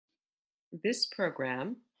This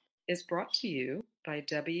program is brought to you by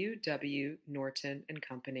W. W. Norton and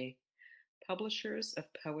Company, publishers of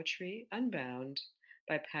Poetry Unbound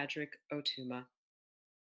by Padraig Ó Tuama.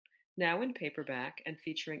 Now in paperback and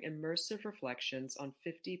featuring immersive reflections on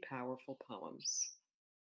 50 powerful poems.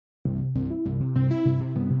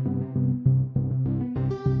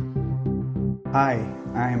 Hi,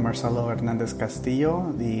 I'm Marcelo Hernandez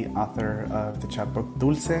Castillo, the author of the chapbook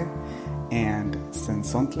Dulce and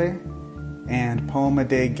Sensontle, and Poem a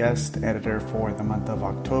Day guest editor for the month of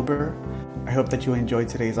October. I hope that you enjoyed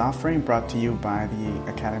today's offering brought to you by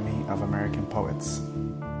the Academy of American Poets.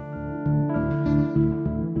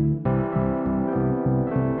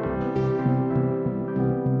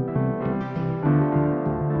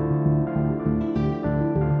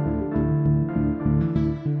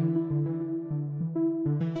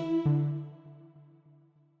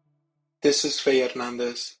 This is Faye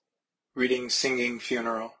Hernandez, reading Singing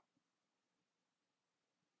Funeral.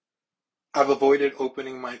 I've avoided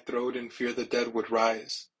opening my throat in fear the dead would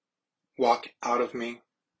rise, walk out of me,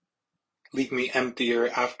 leave me emptier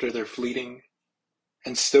after their fleeting,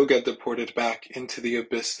 and still get deported back into the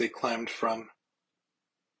abyss they climbed from.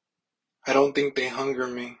 I don't think they hunger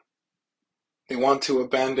me. They want to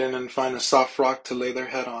abandon and find a soft rock to lay their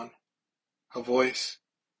head on, a voice,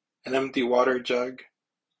 an empty water jug,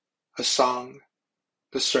 a song,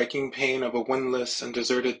 the striking pain of a windless and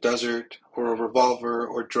deserted desert, or a revolver,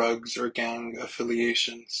 or drugs, or gang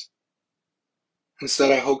affiliations.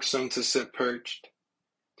 Instead I hoax them to sit perched,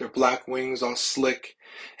 their black wings all slick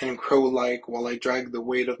and crow-like while I drag the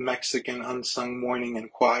weight of Mexican unsung mourning in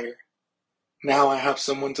choir. Now I have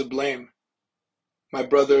someone to blame. My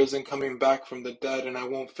brother isn't coming back from the dead and I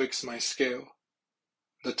won't fix my scale.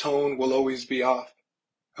 The tone will always be off,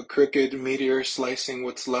 a crooked meteor slicing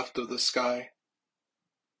what's left of the sky.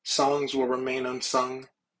 Songs will remain unsung.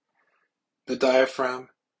 The diaphragm,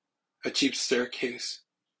 a cheap staircase.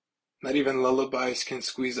 Not even lullabies can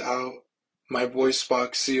squeeze out. My voice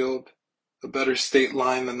box sealed, a better state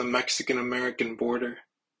line than the Mexican-American border.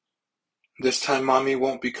 This time Mommy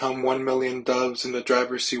won't become 1 million doves in the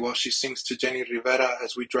driver's seat while she sings to Jenny Rivera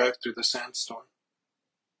as we drive through the sandstorm.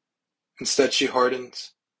 Instead she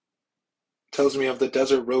hardens, tells me of the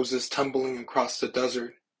desert roses tumbling across the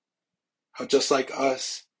desert, how just like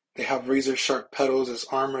us, they have razor-sharp petals as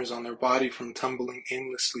armors on their body from tumbling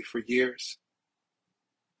aimlessly for years.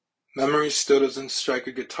 Memory still doesn't strike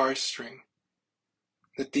a guitar string.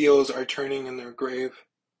 The tios are turning in their grave,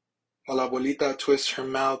 while Abuelita twists her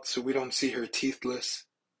mouth so we don't see her teethless.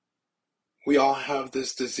 We all have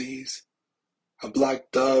this disease, a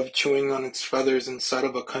black dove chewing on its feathers inside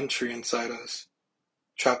of a country inside us.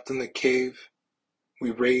 Trapped in the cave,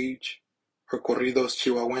 we rage, or corridos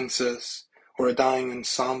chihuahuenses, or a dying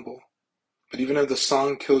ensemble. But even if the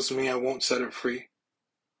song kills me, I won't set it free.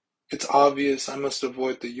 It's obvious I must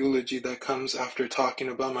avoid the eulogy that comes after talking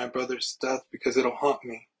about my brother's death because it'll haunt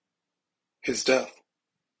me. His death.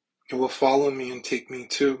 It will follow me and take me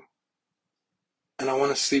too. And I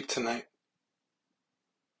want to sleep tonight.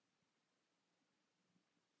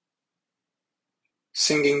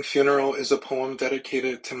 Singing Funeral is a poem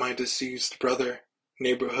dedicated to my deceased brother,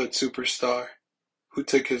 neighborhood superstar, who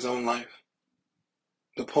took his own life.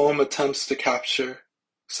 The poem attempts to capture,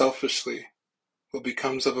 selfishly, what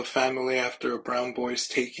becomes of a family after a brown boy's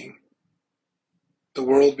taking. The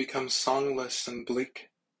world becomes songless and bleak.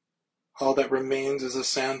 All that remains is a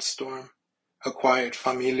sandstorm, a quiet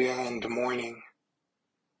familia and mourning.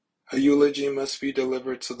 A eulogy must be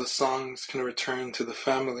delivered so the songs can return to the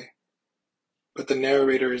family. But the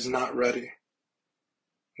narrator is not ready.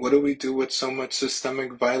 What do we do with so much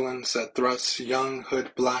systemic violence that thrusts young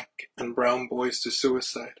hood black and brown boys to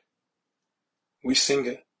suicide? We sing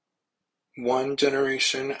it, one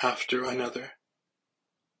generation after another,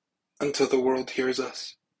 until the world hears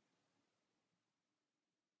us.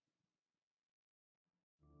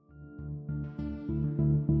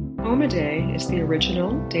 Poem a Day is the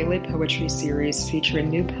original daily poetry series featuring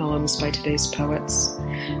new poems by today's poets.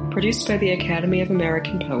 Produced by the Academy of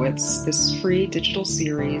American Poets, this free digital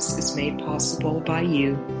series is made possible by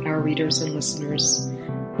you, our readers and listeners.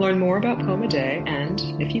 Learn more about Poem a Day and,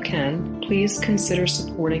 if you can, please consider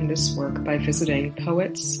supporting this work by visiting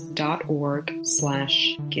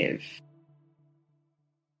poets.org/give.